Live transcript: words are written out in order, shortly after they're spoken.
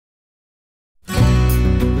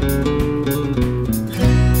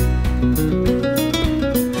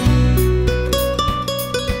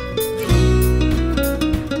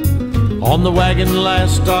On the wagon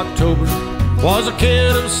last October was a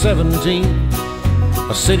kid of 17,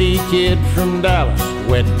 a city kid from Dallas,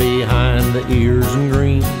 wet behind the ears and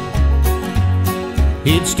green.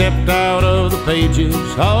 He'd stepped out of the pages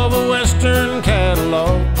of a Western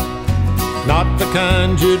catalog, not the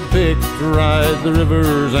kind you'd pick to ride the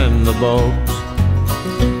rivers and the bogs.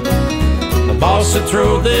 The boss had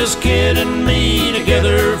thrown this kid and me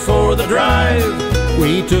together for the drive.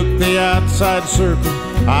 We took the outside circle,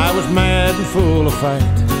 I was mad and full of fight.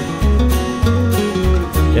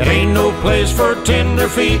 It ain't no place for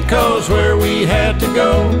tenderfeet, 'cause where we had to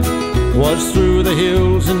go was through the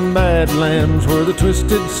hills and badlands where the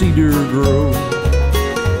twisted cedar grow.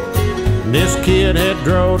 This kid had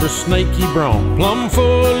drawed a snaky bronc, plumb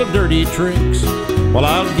full of dirty tricks. Well,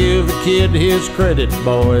 I'll give the kid his credit,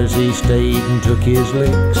 boys, he stayed and took his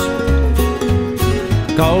licks.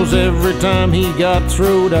 'Cause every time he got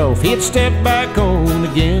throwed off, he'd step back on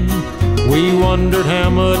again. We wondered how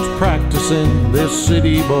much practicing this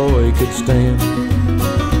city boy could stand.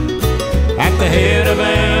 At the head of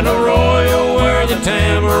an arroyo where the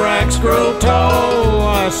tamaracks grow tall,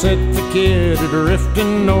 I set the kid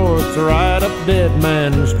drifting north right up Dead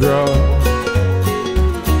Man's Draw.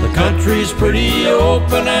 The country's pretty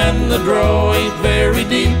open and the draw ain't very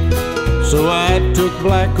deep, so I took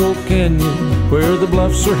Black Oak Canyon where the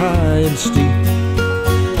bluffs are high and steep.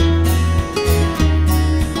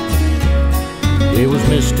 It was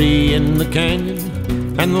misty in the canyon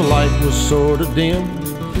and the light was sort of dim,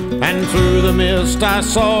 and through the mist I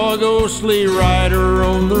saw a ghostly rider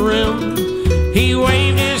on the rim. He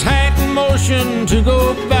waved his hat in motion to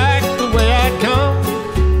go back the way I'd come.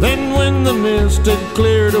 Then when the mist had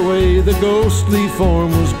cleared away, the ghostly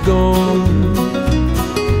form was gone.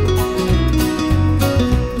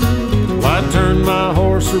 Well, I turned my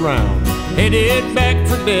horse around, headed back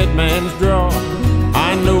for Dead Man's Draw.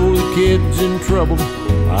 I know the kid's in trouble,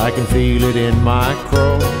 I can feel it in my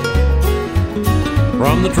craw.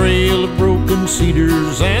 From the trail of broken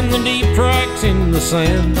cedars and the deep tracks in the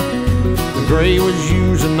sand, the gray was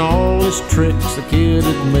using all his tricks, the kid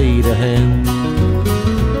had made a hand.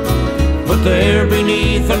 But there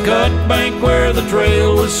beneath a cut bank where the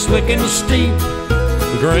trail was slick and steep,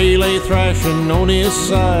 the gray lay thrashing on his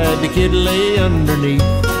side, the kid lay underneath.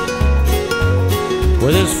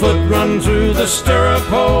 With his foot run through the stirrup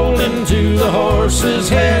hole into the horse's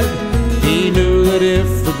head, he knew that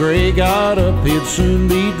if the gray got up, he'd soon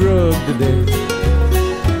be drugged to death.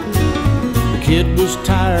 The kid was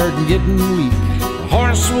tired and getting weak, the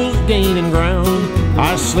horse was gaining ground.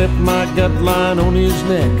 I slipped my gut line on his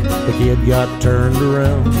neck, the kid got turned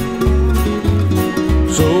around.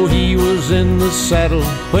 So he was in the saddle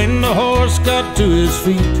when the horse got to his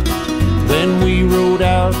feet. Then we rode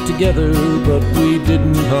out together, but we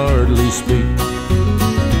didn't hardly speak.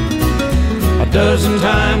 A dozen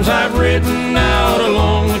times I've ridden out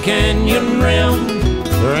along the canyon rim.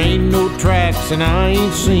 There ain't no tracks and I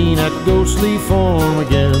ain't seen that ghostly form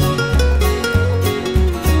again.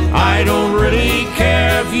 I don't really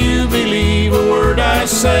care if you believe a word I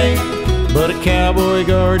say, but a cowboy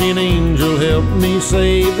guardian angel helped me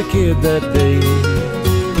save the kid that day.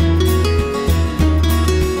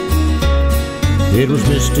 It was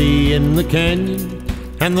misty in the canyon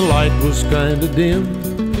and the light was kinda dim,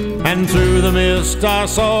 and through the mist I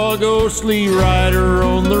saw a ghostly rider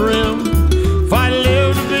on the rim. If I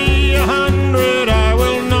live to be 100, I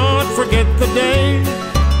will not forget the day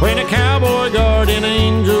when a cowboy guardian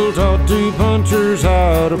angel taught two punchers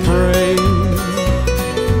how to pray.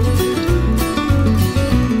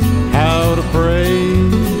 How to pray.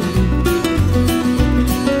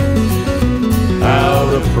 How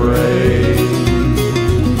to pray.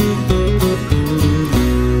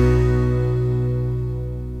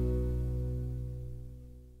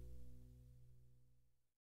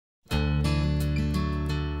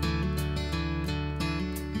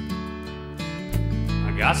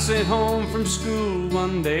 I sent home from school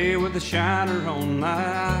one day with a shiner on my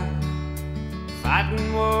eye.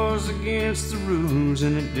 Fighting was against the rules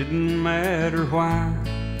and it didn't matter why.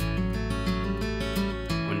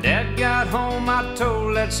 When Dad got home I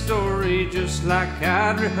told that story just like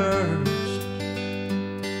I'd rehearsed,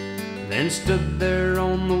 then stood there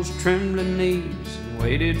on those trembling knees and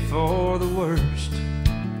waited for the worst.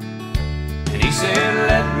 And he said,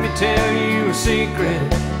 let me tell you a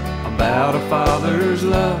secret about a father's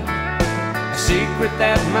love, a secret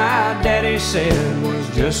that my daddy said was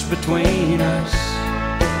just between us.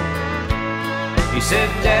 He said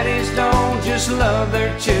daddies don't just love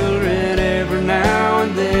their children every now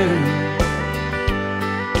and then,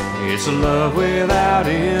 it's a love without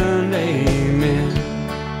end, amen.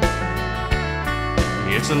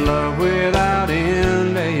 It's a love without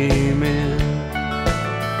end, amen.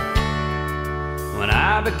 When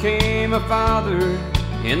I became a father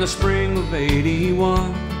in the spring of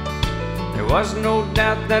 '81, there was no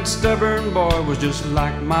doubt that stubborn boy was just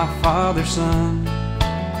like my father's son.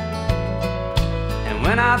 And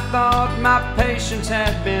when I thought my patience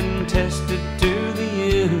had been tested to the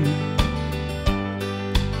end,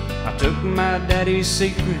 I took my daddy's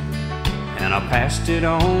secret and I passed it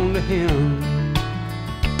on to him.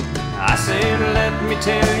 I said, let me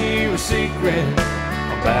tell you a secret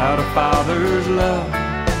about a father's love,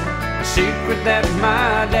 a secret that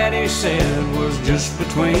my daddy said was just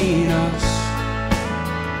between us.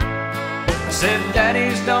 I said,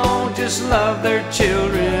 daddies don't just love their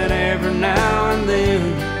children every now and then.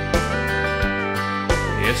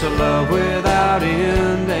 It's a love without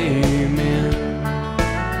end, amen.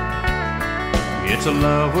 It's a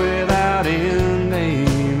love without end, amen.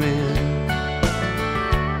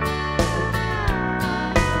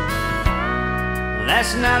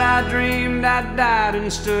 Last night I dreamed I died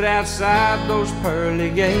and stood outside those pearly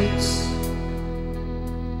gates,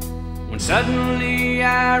 when suddenly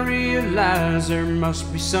I realized there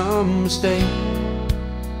must be some mistake.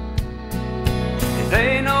 If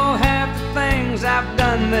they know half the things I've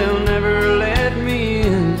done, they'll never let me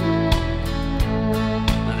in.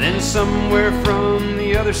 Then somewhere from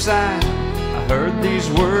the other side I heard these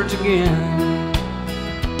words again.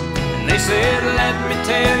 And they said, let me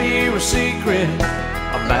tell you a secret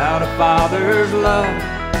about a father's love,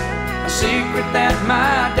 a secret that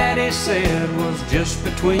my daddy said was just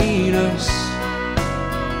between us.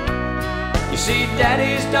 You see,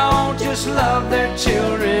 daddies don't just love their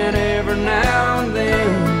children every now and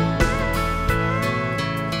then.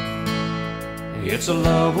 It's a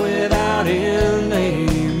love without end,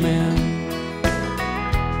 amen.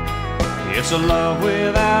 It's a love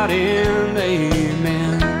without end,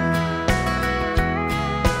 amen.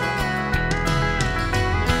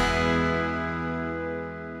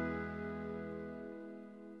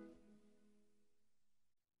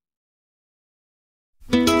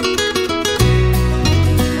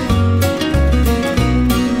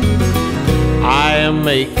 I am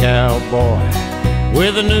a cowboy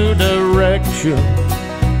with a new direction,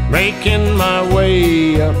 making my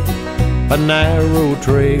way up a narrow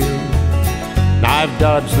trail. I've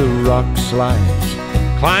dodged the rock slides,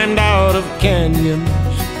 climbed out of canyons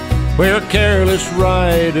where careless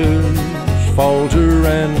riders falter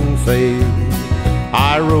and fail.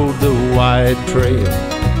 I rode the wide trail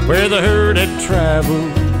where the herd had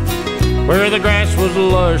traveled, where the grass was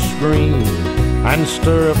lush green and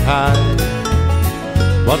stirrup high.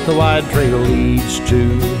 But the wide trail leads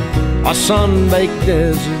to a sun-baked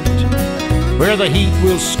desert where the heat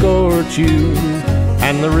will scorch you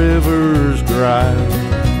and the river's dry.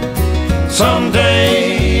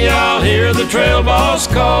 Someday I'll hear the trail boss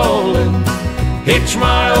calling, hitch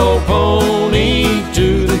my old pony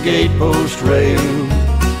to the gatepost rail,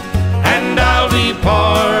 and I'll be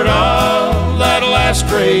part of that last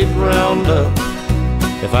great roundup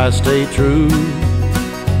if I stay true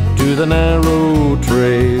to the narrow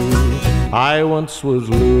trail. I once was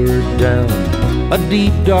lured down a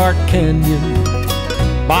deep dark canyon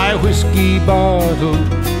by a whiskey bottle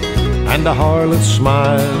and a harlot's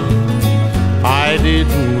smile. I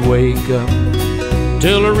didn't wake up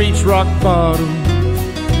till I reached rock bottom.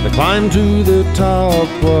 The climb to the top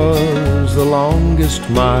was the longest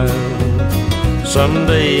mile.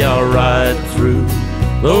 Someday I'll ride through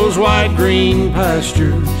those wide green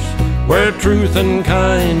pastures where truth and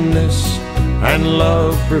kindness and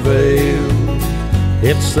love prevail.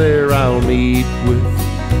 It's there I'll meet with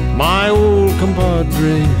my old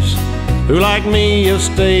compadres who like me have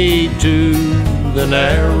stayed to the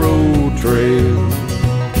narrow trail.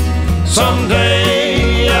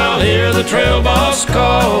 Someday I'll hear the trail boss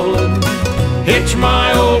calling, hitch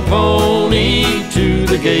my old pony to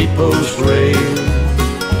the gatepost rail,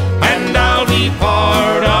 and I'll be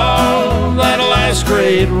part of that last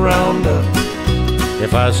great roundup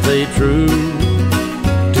if I stay true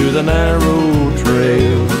to the narrow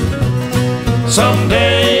trail.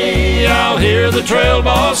 Someday I'll hear the trail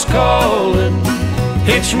boss calling,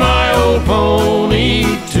 hitch my old pony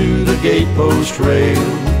to the gatepost rail,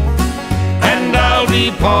 and I'll be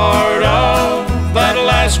part of that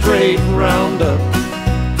last great roundup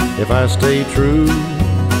if I stay true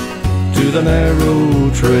to the narrow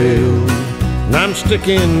trail. And I'm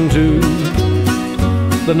sticking to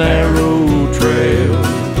the narrow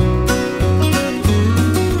trail.